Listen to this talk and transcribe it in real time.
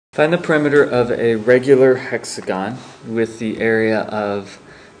Find the perimeter of a regular hexagon with the area of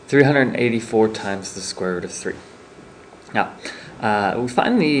 384 times the square root of 3. Now, we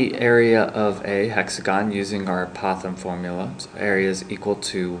find the area of a hexagon using our apothem formula. So area is equal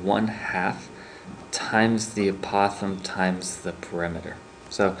to 1/2 times the apothem times the perimeter.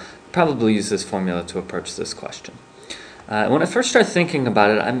 So probably use this formula to approach this question. When I first start thinking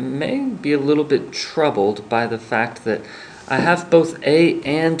about it, I may be a little bit troubled by the fact that I have both a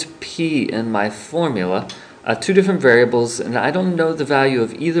and p in my formula, two different variables, and I don't know the value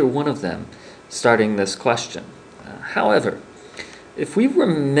of either one of them starting this question. However, if we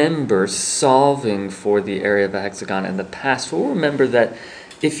remember solving for the area of a hexagon in the past, we'll remember that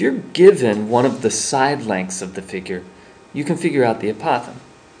if you're given one of the side lengths of the figure, you can figure out the apothem.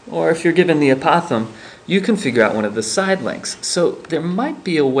 Or if you're given the apothem, you can figure out one of the side lengths. So there might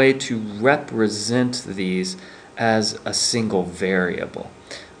be a way to represent these as a single variable.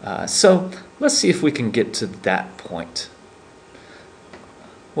 So let's see if we can get to that point.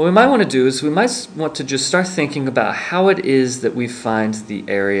 What we might want to do is we might want to just start thinking about how it is that we find the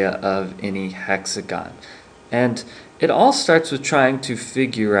area of any hexagon. And it all starts with trying to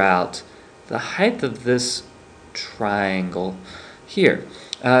figure out the height of this triangle here.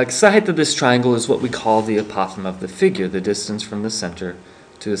 Because the height of this triangle is what we call the apothem of the figure, the distance from the center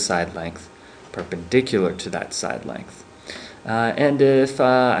to the side length perpendicular to that side length. And if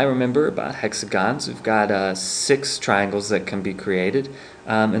I remember about hexagons, we've got 6 triangles that can be created.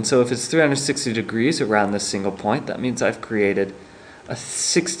 And so if it's 360 degrees around this single point, that means I've created a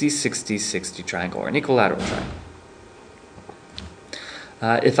 60-60-60 triangle, or an equilateral triangle.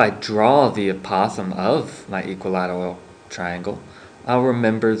 If I draw the apothem of my equilateral triangle, I'll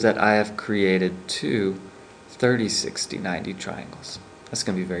remember that I have created 2 30-60-90 triangles. That's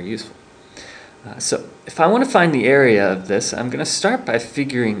going to be very useful. So if I want to find the area of this, I'm going to start by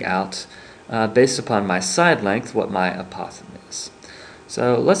figuring out, based upon my side length, what my apothem is.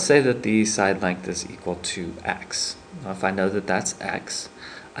 So let's say that the side length is equal to x. Now, if I know that that's x,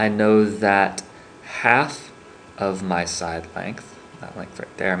 I know that half of my side length, that length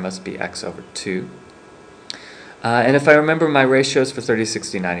right there, must be x over 2. And if I remember my ratios for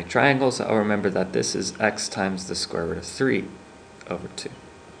 30-60-90 triangles, I'll remember that this is x times the square root of 3 over 2.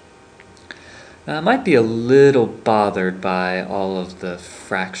 Now, I might be a little bothered by all of the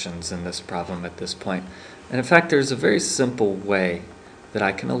fractions in this problem at this point. And in fact, there's a very simple way that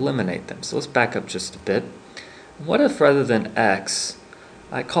I can eliminate them. So let's back up just a bit. What if rather than x,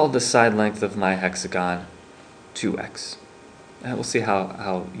 I called the side length of my hexagon 2x? And we'll see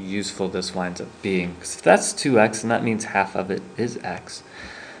how useful this winds up being. Because if that's 2x, and that means half of it is x.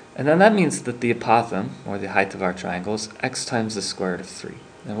 And then that means that the apothem, or the height of our triangle, is x times the square root of 3.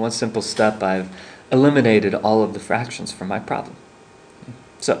 In one simple step, I've eliminated all of the fractions from my problem.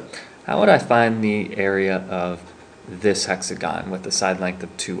 So, how would I find the area of this hexagon with the side length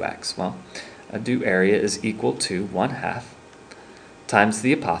of 2x? Well, I do area is equal to 1/2 times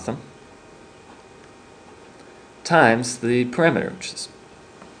the apothem times the perimeter, which is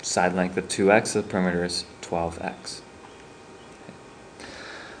side length of 2x, the perimeter is 12x.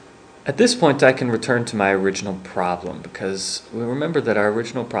 At this point, I can return to my original problem, because we remember that our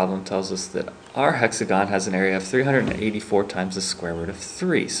original problem tells us that our hexagon has an area of 384 times the square root of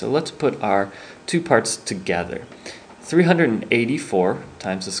 3. So let's put our two parts together. 384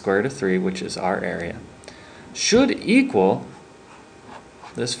 times the square root of 3, which is our area, should equal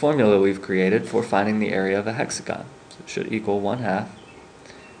this formula we've created for finding the area of a hexagon. So it should equal 1/2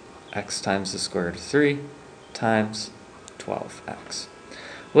 x times the square root of 3 times 12x.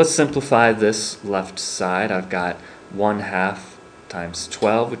 Let's simplify this left side. I've got 1/2 times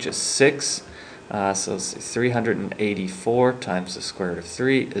 12, which is 6. So let's see, 384 times the square root of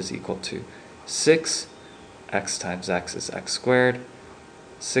 3 is equal to 6. X times x is x squared.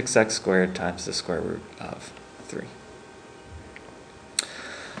 6x squared times the square root of 3.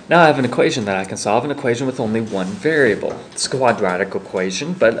 Now I have an equation that I can solve, an equation with only one variable. It's a quadratic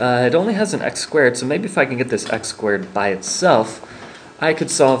equation, but it only has an x squared, so maybe if I can get this x squared by itself, I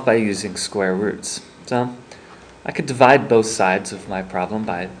could solve by using square roots. So I could divide both sides of my problem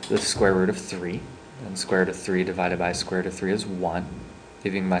by the square root of 3. And square root of 3 divided by square root of 3 is 1,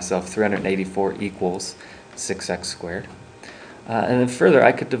 giving myself 384 equals 6x squared. And then further,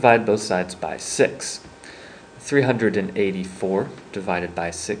 I could divide both sides by 6. 384 divided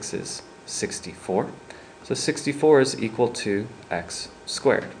by 6 is 64. So 64 is equal to x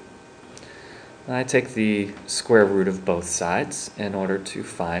squared. I take the square root of both sides in order to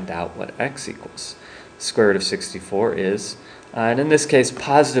find out what x equals. Square root of 64 is And in this case,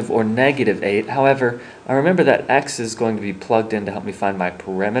 positive or negative 8. However, I remember that x is going to be plugged in to help me find my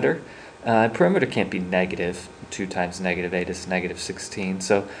perimeter. Perimeter can't be negative. 2 times negative 8 is negative 16.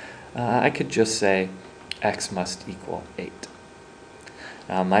 So I could just say x must equal 8.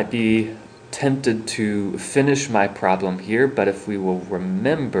 Now, I might be tempted to finish my problem here, but if we will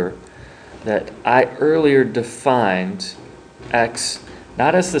remember that I earlier defined x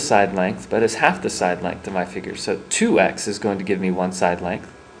not as the side length, but as half the side length of my figure. So 2x is going to give me one side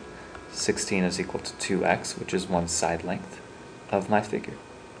length. 16 is equal to 2x, which is one side length of my figure.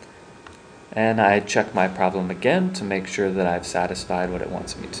 And I check my problem again to make sure that I've satisfied what it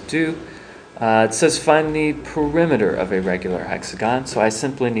wants me to do. It says find the perimeter of a regular hexagon, so I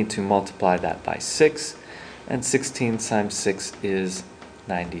simply need to multiply that by 6, and 16 times 6 is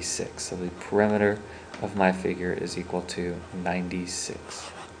 96. So the perimeter of my figure is equal to 96.